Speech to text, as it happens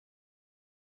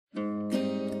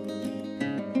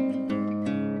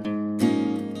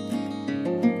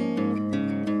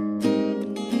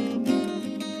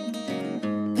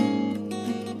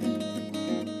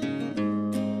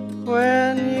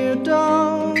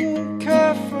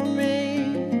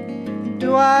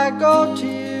I go to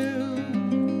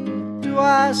you? Do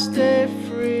I stay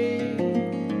free?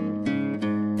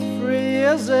 Free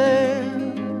is it?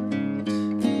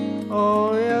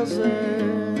 Oh, is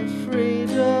it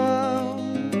freedom?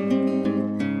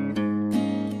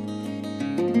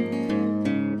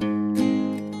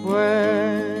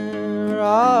 Where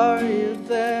are you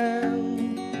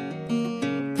then?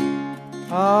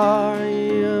 Are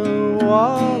you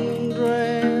wondering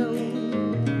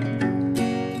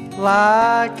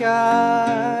like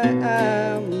I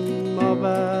am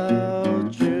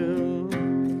about you?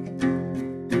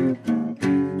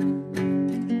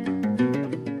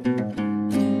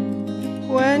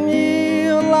 When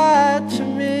you lie to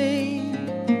me,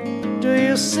 do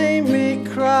you see me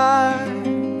cry?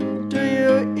 Do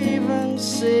you even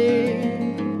see?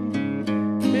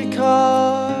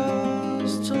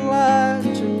 Because to lie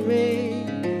to me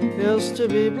is to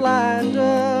be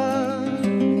blinded.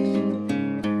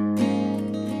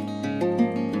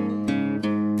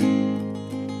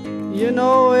 You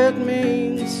know it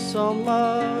means so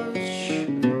much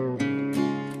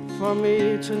for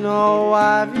me to know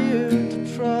I've you to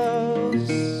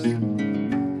trust.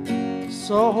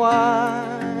 So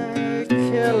why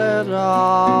kill it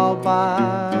all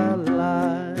by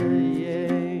lying?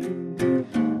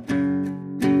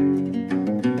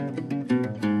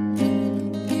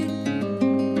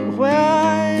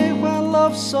 Why, when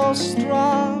love's so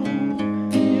strong,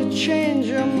 you change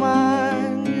your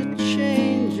mind, you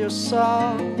change your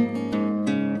song,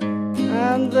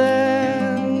 and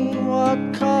then what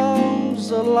comes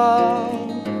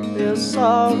along is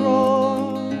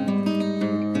sorrow.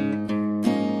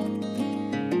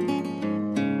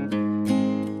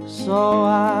 So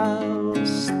I'll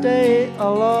stay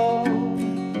alone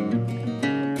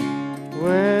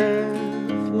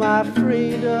with my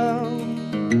freedom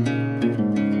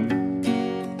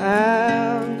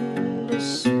and the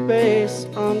space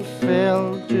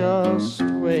unfilled just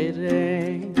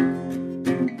waiting.